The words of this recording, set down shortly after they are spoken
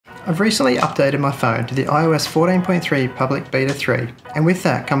I've recently updated my phone to the iOS 14.3 Public Beta 3, and with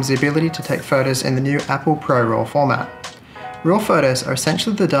that comes the ability to take photos in the new Apple ProRaw format. RAW photos are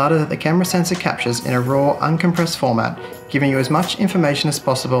essentially the data that the camera sensor captures in a raw, uncompressed format, giving you as much information as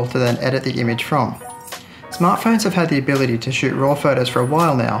possible to then edit the image from. Smartphones have had the ability to shoot RAW photos for a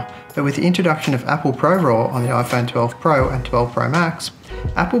while now, but with the introduction of Apple ProRaw on the iPhone 12 Pro and 12 Pro Max,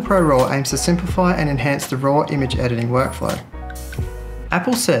 Apple ProRaw aims to simplify and enhance the RAW image editing workflow.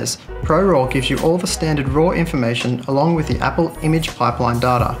 Apple says ProRaw gives you all the standard RAW information along with the Apple image pipeline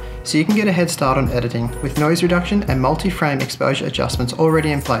data, so you can get a head start on editing with noise reduction and multi-frame exposure adjustments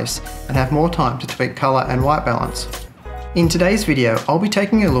already in place and have more time to tweak colour and white balance. In today's video, I'll be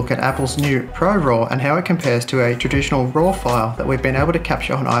taking a look at Apple's new ProRaw and how it compares to a traditional RAW file that we've been able to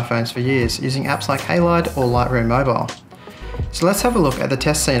capture on iPhones for years using apps like Halide or Lightroom Mobile. So let's have a look at the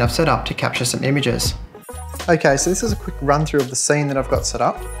test scene I've set up to capture some images. Okay, so this is a quick run through of the scene that I've got set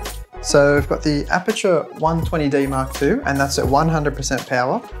up. So we've got the Aperture 120D Mark II, and that's at 100%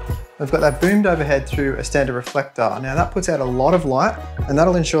 power. We've got that boomed overhead through a standard reflector. Now that puts out a lot of light, and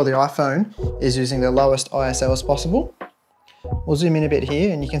that'll ensure the iPhone is using the lowest ISO as possible. We'll zoom in a bit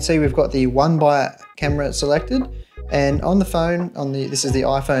here, and you can see we've got the 1x camera selected, and on the phone, this is the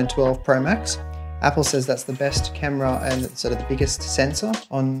iPhone 12 Pro Max. Apple says that's the best camera and it's sort of the biggest sensor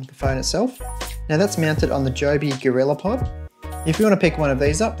on the phone itself. Now that's mounted on the Joby Gorilla Pod. If you want to pick one of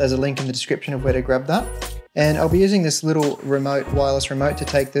these up, there's a link in the description of where to grab that. And I'll be using this little wireless remote to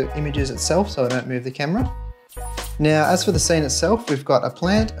take the images itself so I don't move the camera. Now as for the scene itself, we've got a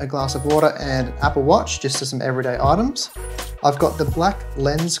plant, a glass of water and an Apple Watch, just for some everyday items. I've got the black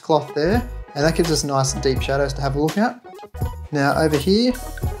lens cloth there, and that gives us nice deep shadows to have a look at. Now over here,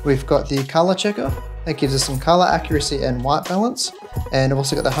 we've got the color checker. That gives us some color accuracy and white balance. And I've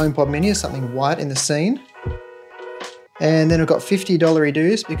also got the HomePod Mini, something white in the scene. And then we've got $50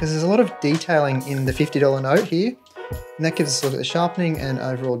 redos because there's a lot of detailing in the $50 note here. And that gives us a look at the sharpening and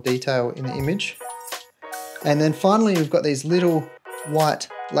overall detail in the image. And then finally, we've got these little white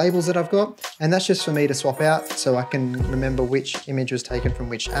labels that I've got, and that's just for me to swap out so I can remember which image was taken from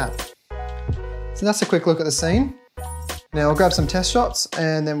which app. So that's a quick look at the scene. Now I'll grab some test shots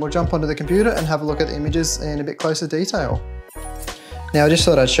and then we'll jump onto the computer and have a look at the images in a bit closer detail. Now I just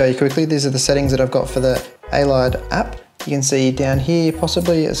thought I'd show you quickly, these are the settings that I've got for the Halide app. You can see down here,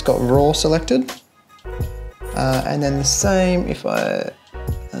 possibly it's got RAW selected. And then the same if I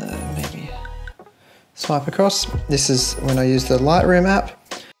maybe swipe across. This is when I use the Lightroom app.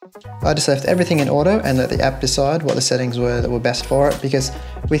 I just left everything in auto and let the app decide what the settings were that were best for it, because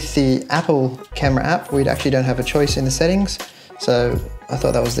with the Apple camera app, we actually don't have a choice in the settings. So I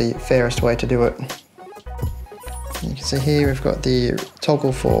thought that was the fairest way to do it. You can see here we've got the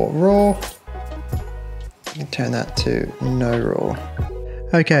toggle for RAW. You can turn that to no RAW.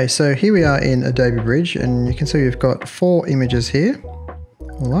 Okay, so here we are in Adobe Bridge, and you can see we've got 4 images here,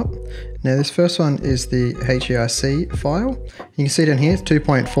 all up. Now this first one is the HEIC file. You can see down here it's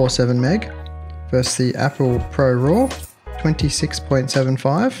 2.47 meg versus the Apple ProRaw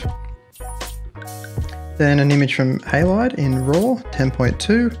 26.75. Then an image from Halide in RAW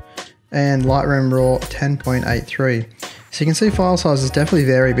 10.2 and Lightroom RAW 10.83. So you can see file sizes definitely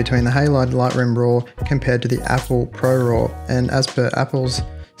vary between the Halide Lightroom RAW compared to the Apple ProRaw, and as per Apple's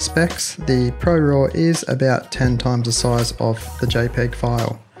specs, the ProRaw is about 10 times the size of the Jpeg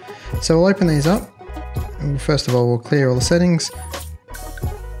file. So we'll open these up. First of all, we'll clear all the settings,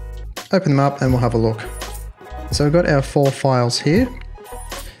 open them up and we'll have a look. So we've got our 4 files here.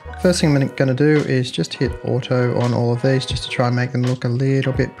 First thing I'm going to do is just hit auto on all of these just to try and make them look a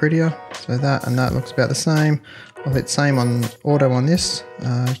little bit prettier. So that and that looks about the same. I'll hit same on auto on this.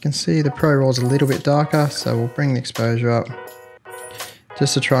 You can see the ProRaw is a little bit darker, so we'll bring the exposure up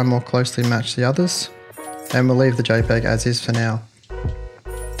just to try and more closely match the others. And we'll leave the JPEG as is for now.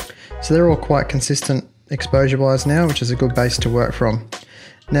 So they're all quite consistent exposure wise now, which is a good base to work from.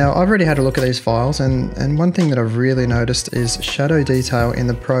 Now I've already had a look at these files, and one thing that I've really noticed is shadow detail in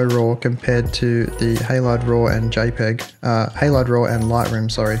the ProRaw compared to the Halide RAW and Halide RAW and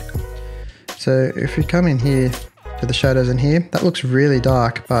Lightroom, sorry. So if we come in here to the shadows in here, that looks really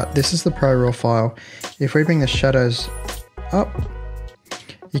dark, but this is the ProRaw file. If we bring the shadows up,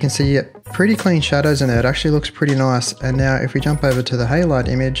 you can see pretty clean shadows in there. It actually looks pretty nice. And now if we jump over to the Halide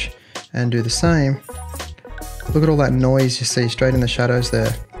image and do the same, look at all that noise you see straight in the shadows there.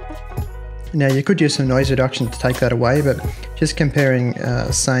 Now you could use some noise reduction to take that away, but just comparing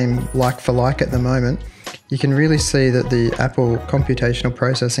same like for like at the moment, you can really see that the Apple computational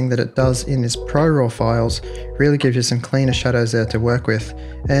processing that it does in this ProRaw files really gives you some cleaner shadows there to work with.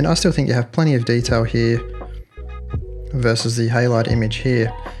 And I still think you have plenty of detail here versus the Halide image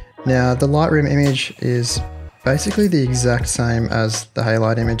here. Now the Lightroom image is basically the exact same as the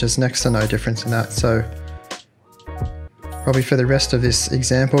Halide image. There's next to no difference in that. So probably for the rest of this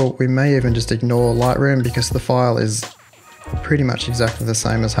example, we may even just ignore Lightroom because the file is pretty much exactly the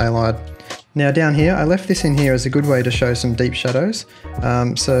same as Halide. Now down here, I left this in here as a good way to show some deep shadows.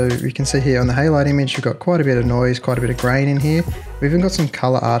 So you can see here on the Halide image, you've got quite a bit of noise, quite a bit of grain in here. We've even got some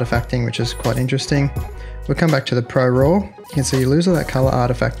color artifacting, which is quite interesting. We'll come back to the ProRAW. You can see you lose all that color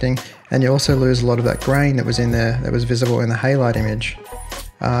artifacting, and you also lose a lot of that grain that was in there that was visible in the Halide image.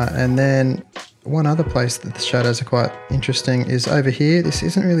 And then one other place that the shadows are quite interesting is over here. This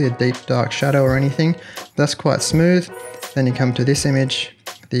isn't really a deep dark shadow or anything. That's quite smooth. Then you come to this image,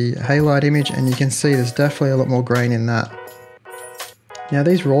 the Halide image, and you can see there's definitely a lot more grain in that. Now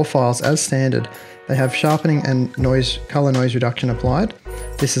these raw files, as standard, they have sharpening and color noise reduction applied.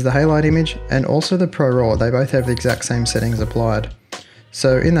 This is the Halide image and also the ProRAW. They both have the exact same settings applied.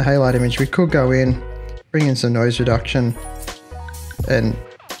 So in the Halide image, we could go in, bring in some noise reduction and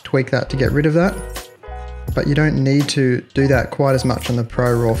tweak that to get rid of that. But you don't need to do that quite as much on the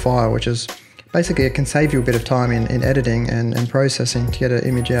ProRAW file, which is basically, it can save you a bit of time in editing and processing to get an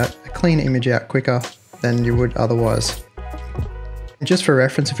image out, a clean image out quicker than you would otherwise. Just for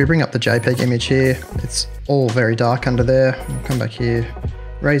reference, if we bring up the JPEG image here, it's all very dark under there. We'll come back here,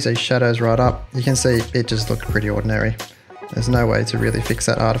 raise these shadows right up. You can see it just looked pretty ordinary. There's no way to really fix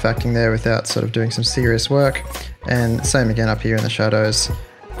that artifacting there without sort of doing some serious work. And same again up here in the shadows.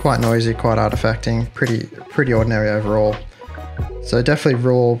 Quite noisy, quite artifacting, pretty ordinary overall. So definitely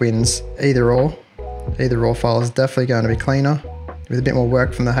RAW wins either or. Either RAW file is definitely going to be cleaner with a bit more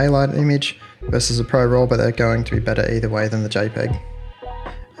work from the Halide image versus a ProRAW, but they're going to be better either way than the JPEG.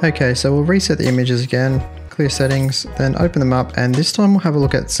 Okay, so we'll reset the images again, clear settings, then open them up, and this time we'll have a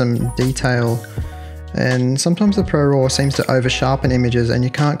look at some detail. And sometimes the ProRAW seems to over sharpen images and you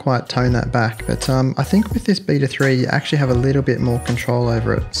can't quite tone that back, but I think with this Beta 3 you actually have a little bit more control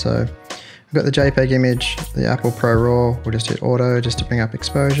over it. So we've got the JPEG image, the Apple ProRAW, we'll just hit auto just to bring up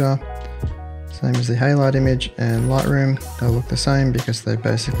exposure. Same as the Halide image and Lightroom, they'll look the same because they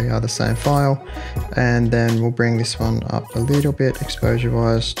basically are the same file. And then we'll bring this one up a little bit exposure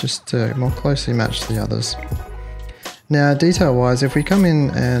wise just to more closely match the others. Now detail wise, if we come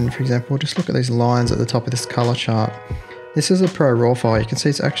in and for example just look at these lines at the top of this color chart, this is a ProRAW file. You can see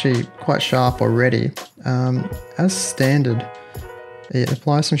it's actually quite sharp already. As standard, it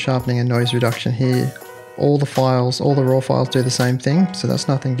applies some sharpening and noise reduction here. All the raw files do the same thing, so that's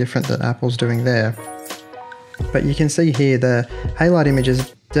nothing different that Apple's doing there. But you can see here the Halide image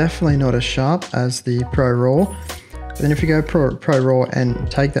is definitely not as sharp as the ProRAW. But then if you go ProRAW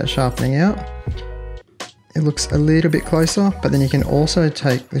and take that sharpening out, it looks a little bit closer, but then you can also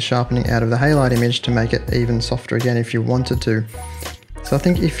take the sharpening out of the Halide image to make it even softer again if you wanted to. So I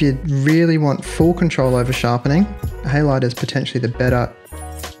think if you really want full control over sharpening, Halide is potentially the better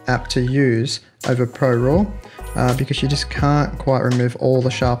app to use over ProRAW because you just can't quite remove all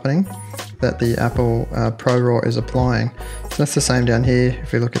the sharpening that the Apple ProRAW is applying. So that's the same down here.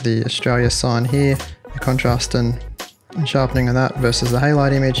 If we look at the Australia sign here, the contrast and sharpening on that versus the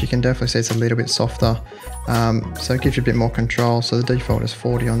Halide image, you can definitely see it's a little bit softer. So it gives you a bit more control. So the default is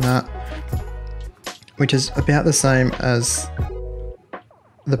 40 on that, which is about the same as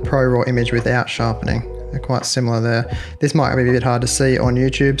the ProRAW image without sharpening. They're quite similar there. This might be a bit hard to see on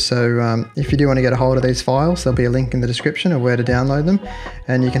YouTube, so if you do want to get a hold of these files, there'll be a link in the description of where to download them,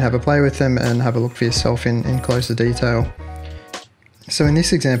 and you can have a play with them and have a look for yourself in closer detail. So in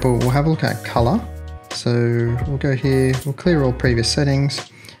this example, we'll have a look at color. So we'll go here, we'll clear all previous settings,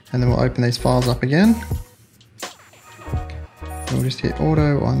 and then we'll open these files up again. We'll just hit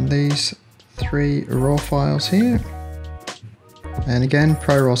auto on these 3 raw files here. And again,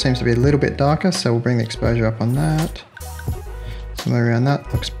 ProRAW seems to be a little bit darker, so we'll bring the exposure up on that. Somewhere around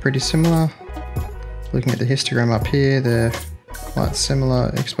that looks pretty similar. Looking at the histogram up here, they're quite similar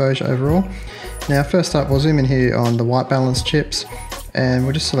exposure overall. Now first up, we'll zoom in here on the white balance chips, and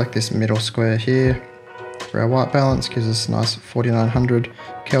we'll just select this middle square here for our white balance. Gives us a nice 4900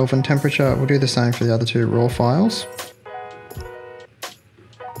 Kelvin temperature. We'll do the same for the other 2 raw files.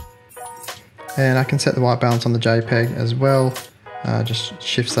 And I can set the white balance on the JPEG as well. Just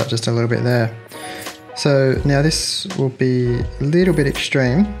shifts that just a little bit there. So now this will be a little bit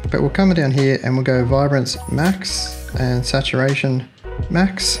extreme, but we'll come down here and we'll go vibrance max and saturation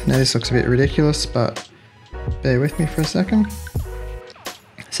max. Now this looks a bit ridiculous, but bear with me for a second.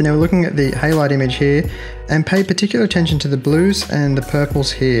 So now we're looking at the Halide image here, and pay particular attention to the blues and the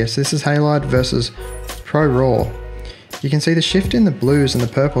purples here. So this is Halide versus ProRAW. You can see the shift in the blues and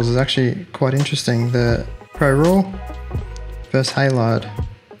the purples is actually quite interesting. The ProRAW versus Halide.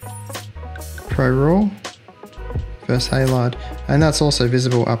 ProRaw versus Halide, and that's also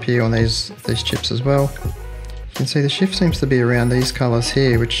visible up here on these chips as well. You can see the shift seems to be around these colours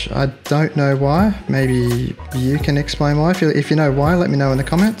here, which I don't know why. Maybe you can explain why. If you know why, let me know in the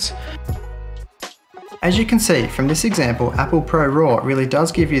comments. As you can see from this example, Apple ProRaw really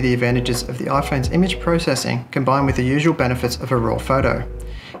does give you the advantages of the iPhone's image processing combined with the usual benefits of a RAW photo.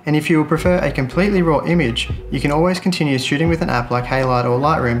 And if you would prefer a completely raw image, you can always continue shooting with an app like Halide or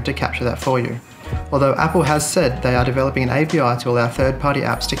Lightroom to capture that for you. Although Apple has said they are developing an API to allow third-party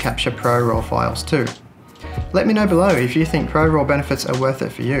apps to capture ProRAW files too. Let me know below if you think ProRAW benefits are worth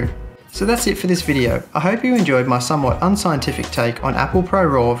it for you. So that's it for this video. I hope you enjoyed my somewhat unscientific take on Apple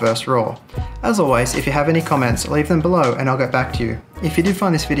ProRAW versus RAW. As always, if you have any comments, leave them below and I'll get back to you. If you did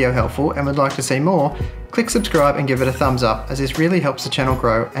find this video helpful and would like to see more, click subscribe and give it a thumbs up, as this really helps the channel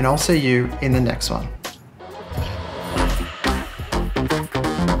grow, and I'll see you in the next one.